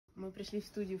Мы пришли в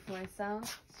студию Fly Sound.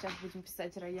 Сейчас будем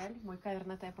писать рояль. Мой кавер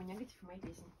на Typo Negative и мои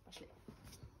песни. Пошли.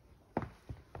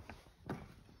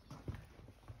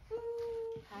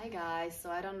 Hi guys,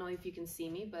 so I don't know if you can see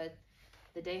me, but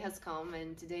the day has come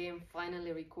and today I'm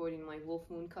finally recording my Wolf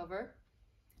Moon cover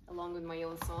along with my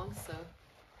own song, so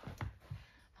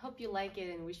I hope you like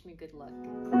it and wish me good luck.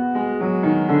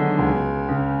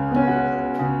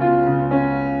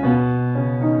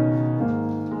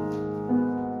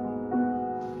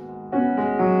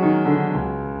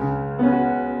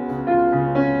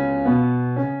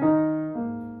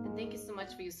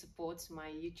 For your support. My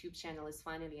YouTube channel is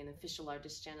finally an official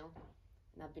artist channel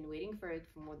and I've been waiting for it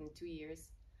for more than 2 years.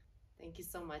 Thank you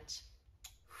so much.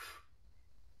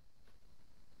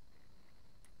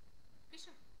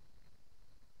 Пишем.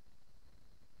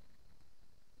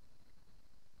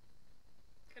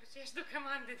 Короче, я жду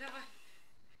команды, давай.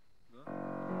 Да?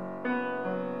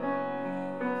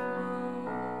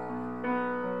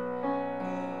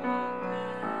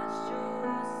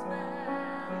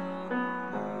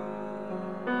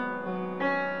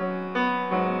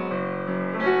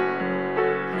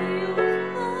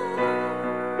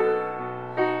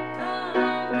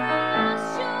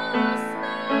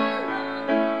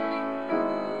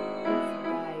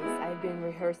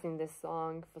 Rehearsing this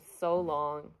song for so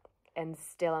long and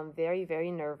still I'm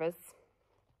very nervous,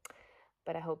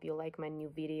 but I hope you like my new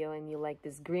video and you like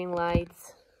this green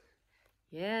light.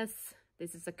 Yes,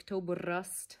 this is October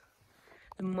Rust,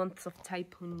 the month of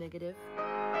Typo Negative.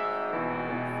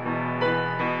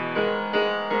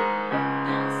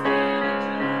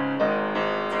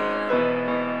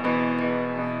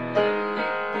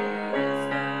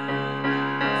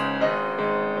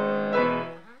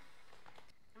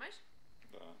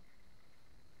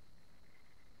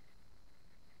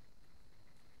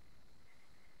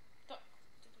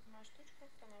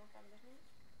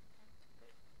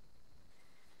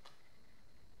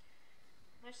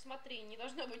 Значит, смотри, не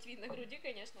должно быть видно груди,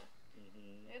 конечно.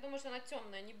 Я думаю, что она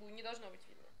темная, не должно быть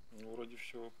видно. Ну, вроде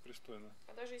все пристойно.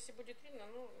 А даже если будет видно,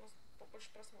 ну, у нас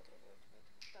побольше просмотров будет.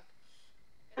 Так.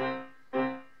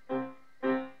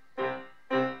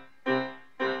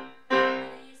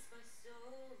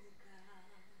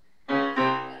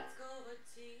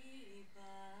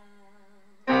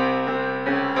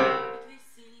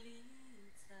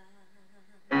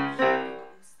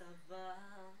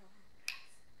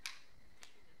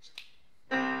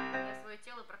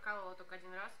 Тело прокалывала только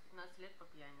один раз, 15 лет по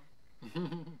пьяни.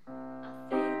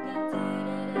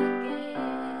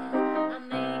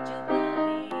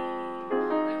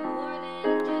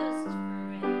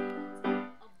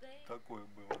 Такое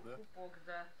было, да? Пупок,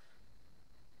 да.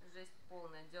 Жесть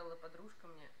полная. Делала подружка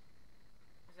мне.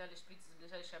 Взяли шприц из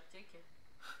ближайшей аптеки.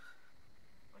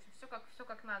 В общем, все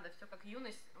как надо, все как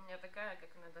юность у меня такая, как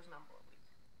она должна была быть.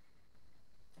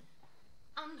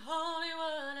 Unholy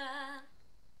water.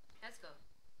 Let's go.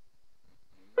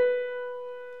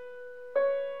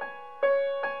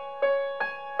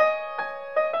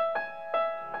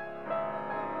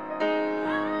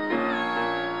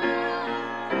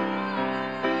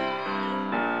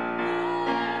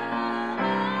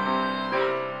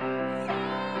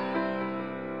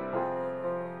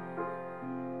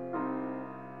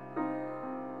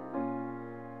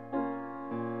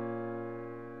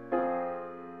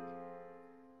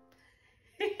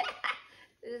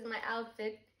 This is my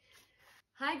outfit.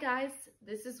 Hi guys,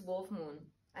 this is Wolf Moon.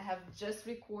 I have just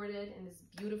recorded in this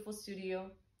beautiful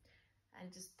studio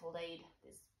and just played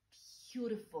this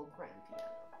beautiful grand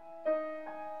piano.